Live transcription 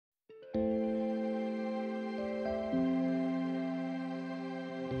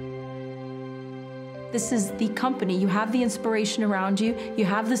This is the company. You have the inspiration around you, you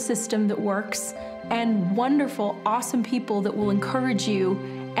have the system that works, and wonderful, awesome people that will encourage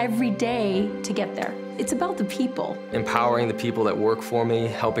you every day to get there. It's about the people. Empowering the people that work for me,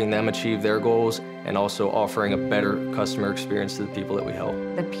 helping them achieve their goals, and also offering a better customer experience to the people that we help.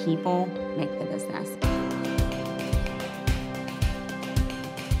 The people make the business.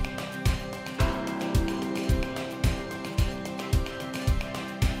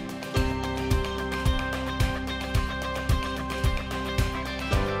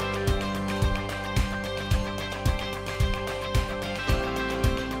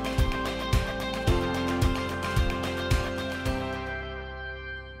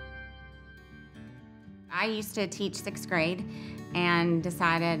 I used to teach 6th grade and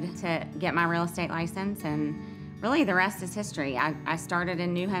decided to get my real estate license, and really the rest is history. I started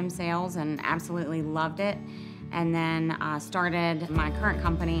in new home sales and absolutely loved it, and then started my current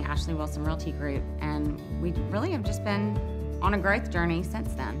company, Ashley Wilson Realty Group, and we really have just been on a growth journey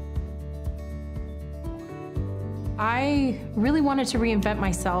since then. I really wanted to reinvent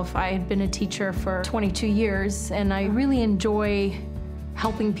myself. I had been a teacher for 22 years, and I really enjoy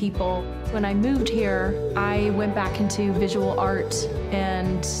helping people. When I moved here, I went back into visual art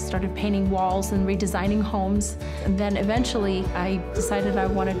and started painting walls and redesigning homes. And then eventually I decided I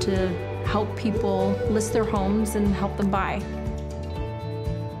wanted to help people list their homes and help them buy.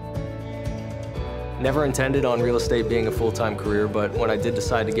 Never intended on real estate being a full-time career, but when I did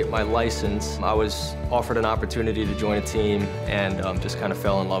decide to get my license, I was offered an opportunity to join a team and just kind of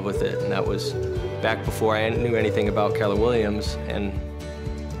fell in love with it. And that was back before I knew anything about Keller Williams, and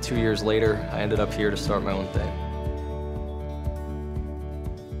 2 years later, I ended up here to start my own thing.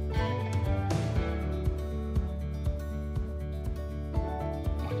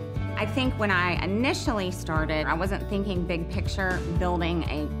 I think when I initially started, I wasn't thinking big picture, building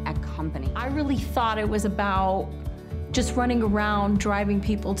a company. I really thought it was about just running around driving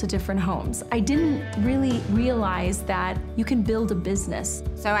people to different homes. I didn't really realize that you can build a business.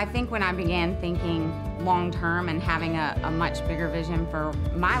 So I think when I began thinking long-term and having a much bigger vision for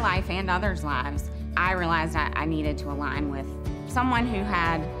my life and others' lives, I realized I needed to align with someone who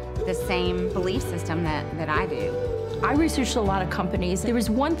had the same belief system that I do. I researched a lot of companies. There was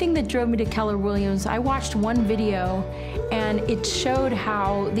one thing that drove me to Keller Williams. I watched one video and it showed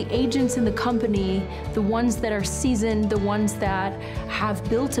how the agents in the company, the ones that are seasoned, the ones that have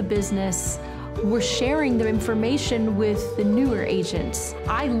built a business, were sharing their information with the newer agents.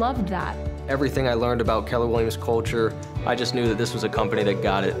 I loved that. Everything I learned about Keller Williams culture, I just knew that this was a company that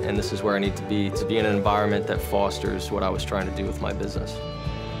got it, and this is where I need to be in an environment that fosters what I was trying to do with my business.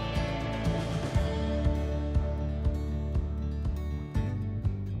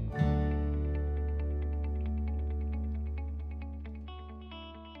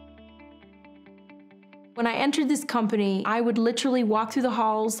 When I entered this company, I would literally walk through the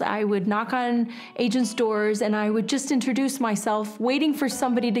halls, I would knock on agents' doors, and I would just introduce myself, waiting for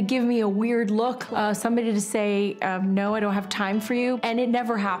somebody to give me a weird look, somebody to say, no, I don't have time for you, and it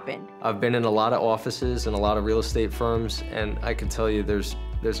never happened. I've been in a lot of offices and a lot of real estate firms, and I can tell you there's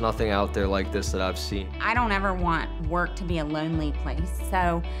nothing out there like this that I've seen. I don't ever want work to be a lonely place,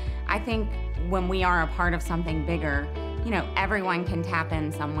 so I think when we are a part of something bigger, you know, everyone can tap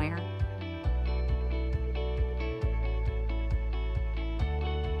in somewhere.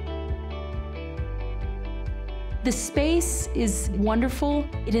 The space is wonderful.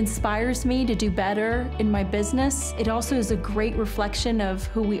 It inspires me to do better in my business. It also is a great reflection of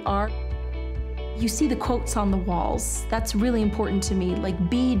who we are. You see the quotes on the walls. That's really important to me, like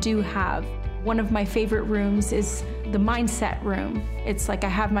be, do, have. One of my favorite rooms is the mindset room. It's like I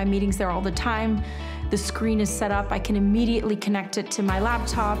have my meetings there all the time. The screen is set up. I can immediately connect it to my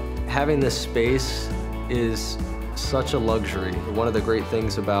laptop. Having this space is such a luxury. One of the great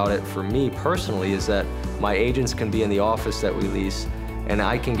things about it for me personally is that my agents can be in the office that we lease, and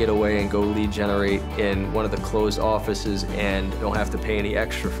I can get away and go lead generate in one of the closed offices and don't have to pay any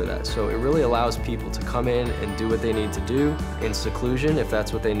extra for that. So it really allows people to come in and do what they need to do in seclusion if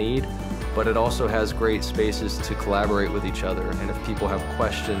that's what they need, but it also has great spaces to collaborate with each other. And if people have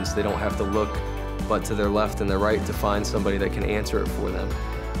questions, they don't have to look but to their left and their right to find somebody that can answer it for them.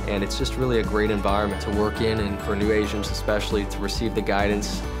 And it's just really a great environment to work in, and for new agents especially to receive the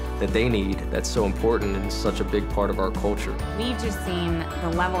guidance that they need. That's so important and such a big part of our culture. We've just seen the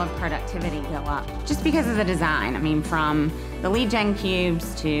level of productivity go up just because of the design. I mean, from the lead gen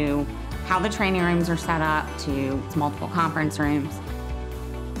cubes to how the training rooms are set up to multiple conference rooms.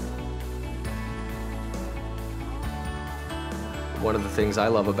 One of the things I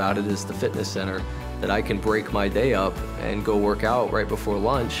love about it is the fitness center, that I can break my day up and go work out right before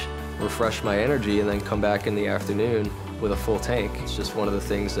lunch refresh my energy, and then come back in the afternoon with a full tank. It's just one of the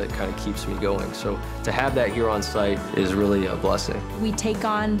things that kind of keeps me going. So to have that here on site is really a blessing. We take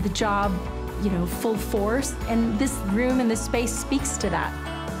on the job, full force, and this room and this space speaks to that.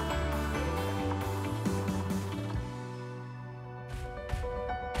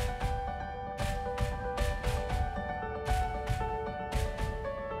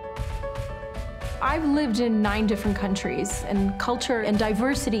 I've lived in 9 different countries, and culture and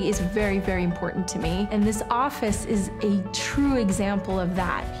diversity is very, very important to me. And this office is a true example of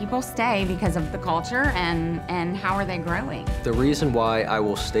that. People stay because of the culture and how are they growing. The reason why I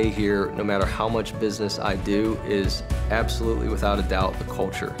will stay here, no matter how much business I do, is absolutely without a doubt the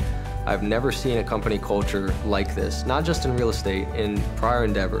culture. I've never seen a company culture like this, not just in real estate, in prior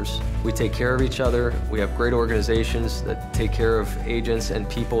endeavors. We take care of each other. We have great organizations that take care of agents and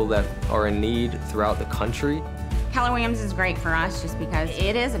people that are in need throughout the country. Keller Williams is great for us just because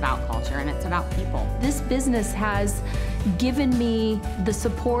it is about culture and it's about people. This business has given me the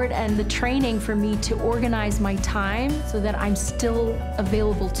support and the training for me to organize my time so that I'm still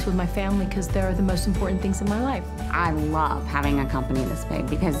available to my family, because they're the most important things in my life. I love having a company this big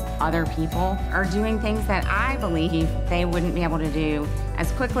because other people are doing things that I believe they wouldn't be able to do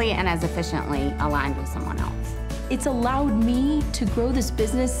as quickly and as efficiently aligned with someone else. It's allowed me to grow this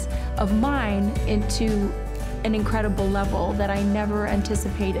business of mine into an incredible level that I never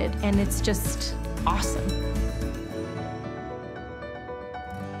anticipated, and it's just awesome.